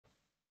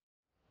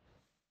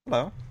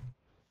Hello.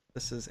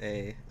 This is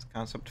a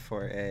concept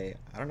for I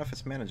don't know if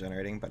it's mana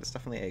generating, but it's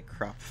definitely a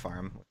crop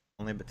farm with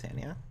only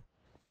Botania.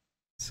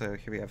 So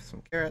here we have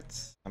some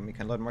carrots. We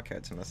can load more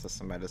carrots in the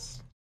system by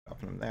just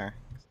dropping them there.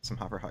 Some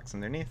hopper hawks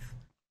underneath.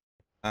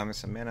 There's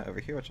some mana over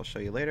here, which I'll show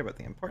you later, but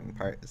the important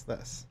part is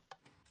this.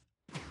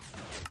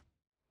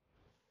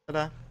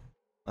 Ta-da!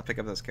 I'll pick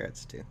up those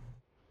carrots too.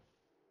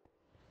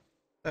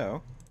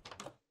 So,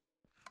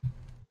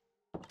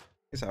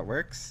 here's how it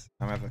works.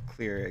 I have a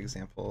clear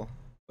example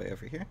way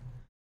over here.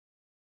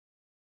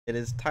 It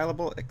is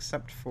tileable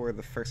except for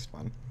the first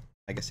one.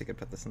 I guess you could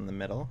put this in the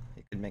middle.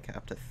 You could make it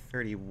up to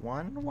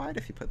 31 wide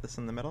if you put this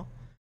in the middle.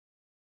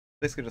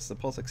 Basically just a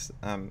pulse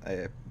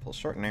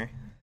shortener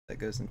that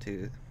goes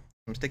into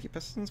some sticky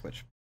pistons,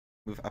 which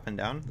move up and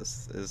down.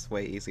 This is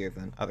way easier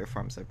than other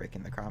forms of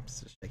breaking the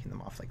crops, just taking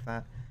them off like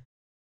that.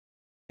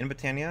 In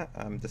Botania,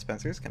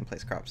 dispensers can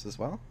place crops as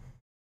well.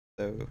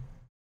 So,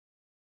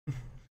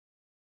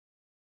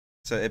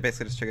 so it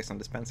basically just triggers some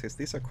dispensers.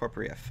 These are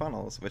corporea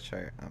funnels, which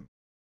are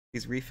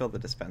these refill the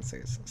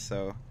dispensers.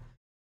 So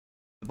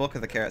the bulk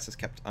of the carrots is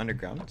kept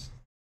underground,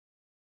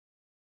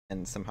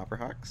 and some hopper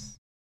hawks.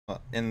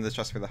 Well, in the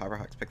chest where the hopper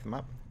hawks pick them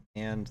up,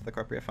 and the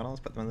corporea funnels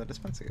put them in the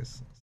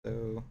dispensers.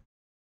 So,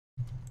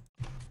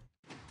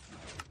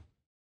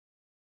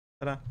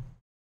 ta-da!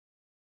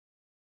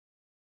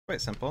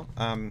 Quite simple.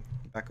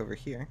 Back over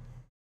here.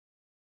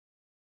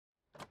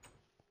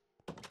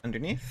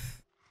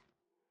 Underneath,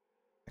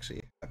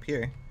 actually up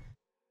here,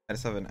 I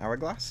just have an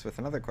hourglass with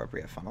another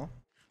corporea funnel.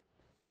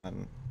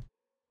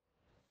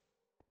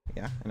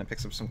 Yeah, and it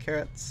picks up some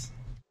carrots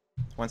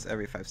once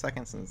every 5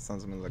 seconds and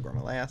sends them into the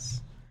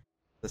Gormalaeus.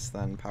 This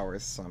then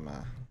powers some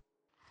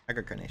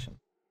aggrecarnation.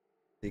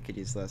 So you could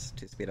use this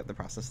to speed up the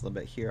process a little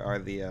bit. Here are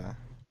the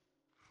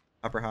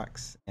hopper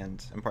hawks,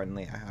 and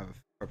importantly, I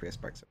have corporea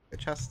sparks over the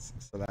chests,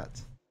 so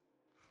that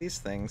these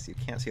things, you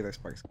can't see their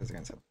sparks because they're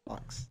inside the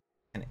blocks.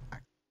 And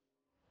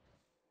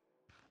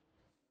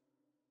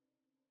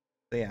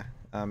so yeah,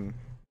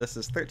 this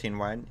is 13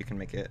 wide. You can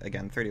make it,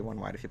 again, 31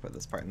 wide if you put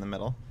this part in the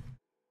middle.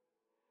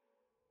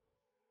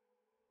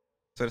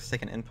 So just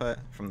take an input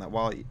from that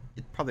wall.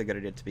 It's probably a good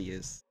idea to be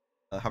used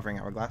hovering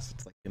hourglass.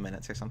 It's like 2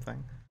 minutes or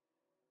something.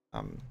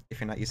 If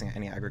you're not using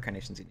any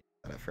aggrecarnations, you need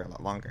to set it for a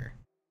lot longer.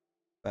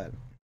 But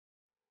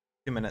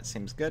 2 minutes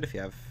seems good if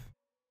you have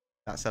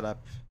that set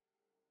up.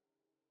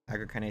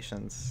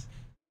 Aggrecarnations.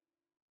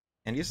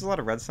 And uses a lot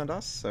of redstone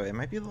dust, so it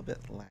might be a little bit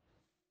lag.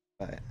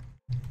 But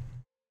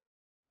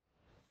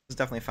it's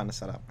definitely fun to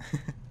set up.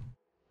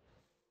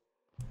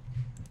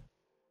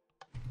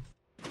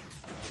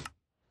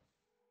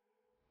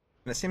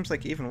 And it seems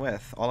like even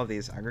with all of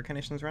these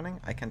aggrecarnations running,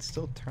 I can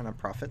still turn a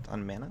profit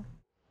on mana.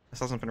 This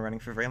hasn't been running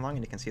for very long,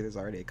 and you can see there's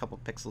already a couple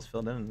pixels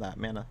filled in that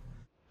mana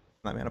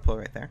pool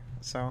right there.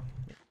 So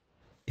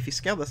if you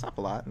scale this up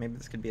a lot, maybe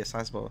this could be a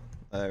sizable,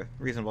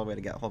 reasonable way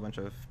to get a whole bunch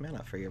of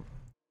mana for your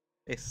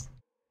base.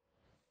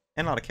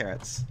 And a lot of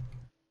carrots.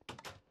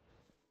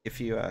 If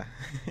you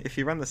if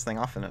you run this thing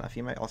often enough,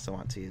 you might also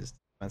want to use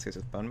dispensers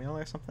with bone meal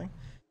or something.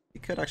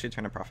 You could actually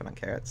turn a profit on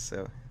carrots,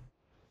 so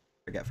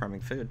forget farming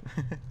food.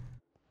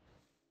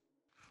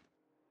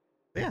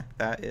 But yeah,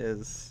 that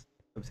is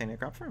obtaining a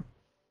crop farm.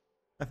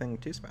 Nothing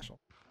too special.